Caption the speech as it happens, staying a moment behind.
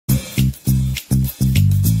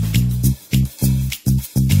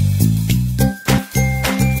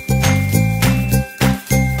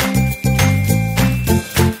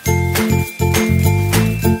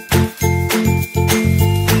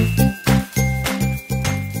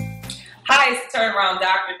turnaround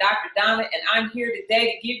doctor, Dr. Donna, and I'm here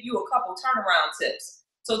today to give you a couple turnaround tips.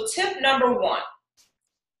 So tip number one,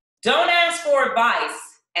 don't ask for advice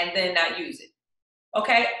and then not use it.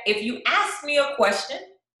 Okay, if you ask me a question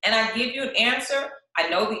and I give you an answer, I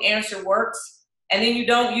know the answer works, and then you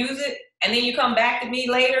don't use it, and then you come back to me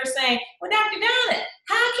later saying, well, Dr. Donna,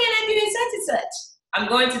 how can I do such and such? I'm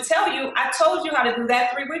going to tell you, I told you how to do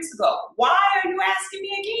that 3 weeks ago. Why are you asking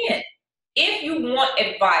me again? If you want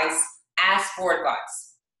advice, ask for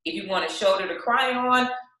advice. If you want a shoulder to cry on,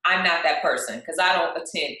 I'm not that person because I don't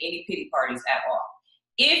attend any pity parties at all.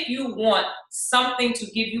 If you want something to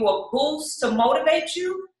give you a boost to motivate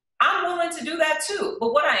you, I'm willing to do that too.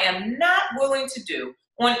 But what I am not willing to do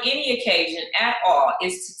on any occasion at all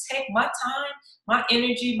is to take my time, my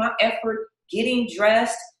energy, my effort, getting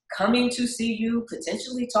dressed, coming to see you,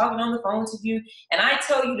 potentially talking on the phone to you, and I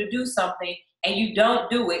tell you to do something and you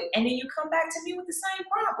don't do it, and then you come back to me with the same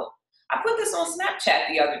problem. I put this on Snapchat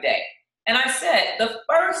the other day, and I said, the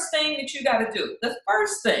first thing that you gotta do, the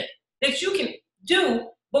first thing that you can do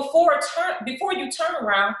before you turn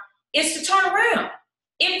around is to turn around.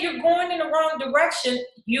 If you're going in the wrong direction,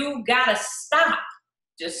 you gotta stop.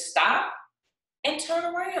 Just stop and turn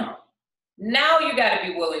around. Now you gotta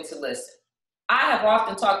be willing to listen. I have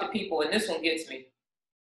often talked to people, and this one gets me.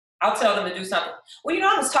 I'll tell them to do something. Well,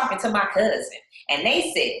 I was talking to my cousin, and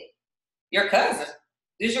they said, your cousin?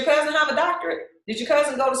 Did your cousin have a doctorate? Did your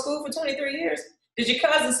cousin go to school for 23 years? Did your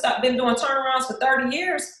cousin been doing turnarounds for 30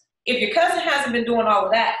 years? If your cousin hasn't been doing all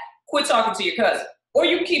of that, quit talking to your cousin. Or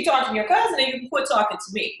you can keep talking to your cousin and you can quit talking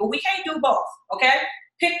to me. But we can't do both, okay?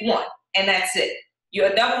 Pick one, and that's it.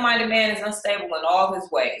 A double-minded man is unstable in all his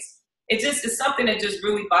ways. It just is something that just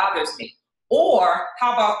really bothers me. Or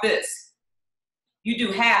how about this? You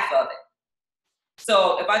do half of it.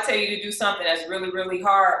 So if I tell you to do something that's really, really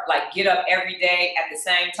hard, like get up every day at the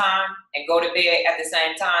same time and go to bed at the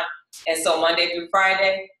same time, and so Monday through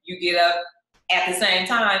Friday, you get up at the same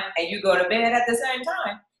time and you go to bed at the same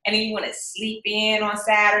time, and then you want to sleep in on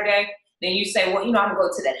Saturday, then you say, well, I'm going to go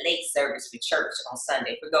to the late service for church on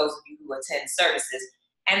Sunday, for those of you who attend services,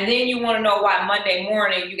 and then you want to know why Monday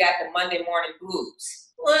morning you got the Monday morning blues.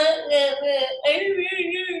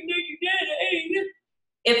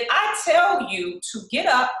 If I tell you to get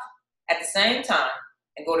up at the same time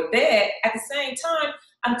and go to bed at the same time,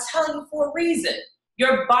 I'm telling you for a reason.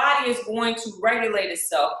 Your body is going to regulate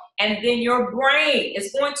itself, and then your brain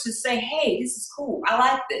is going to say, hey, this is cool. I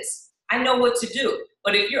like this. I know what to do.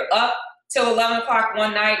 But if you're up till 11 o'clock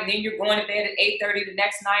one night, and then you're going to bed at 8:30 the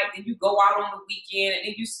next night, then you go out on the weekend, and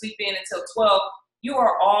then you sleep in until 12, you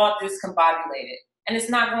are all discombobulated, and it's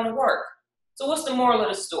not going to work. So what's the moral of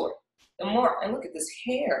the story? And look at this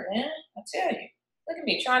hair, man. I tell you, look at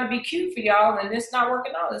me trying to be cute for y'all, and it's not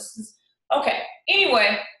working out. Okay.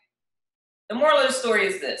 Anyway, the moral of the story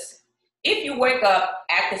is this. If you wake up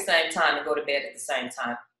at the same time and go to bed at the same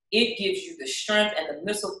time, it gives you the strength and the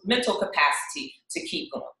mental capacity to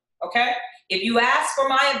keep going, okay? If you ask for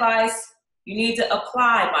my advice, you need to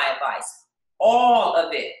apply my advice, all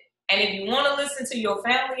of it. And if you want to listen to your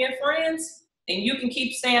family and friends, then you can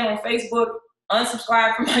keep staying on Facebook,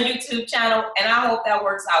 unsubscribe from my YouTube channel, and I hope that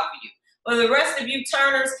works out for you. For the rest of you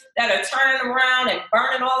turners that are turning around and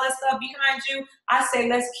burning all that stuff behind you, I say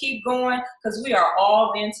let's keep going because we are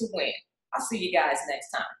all in to win. I'll see you guys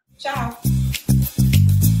next time. Ciao.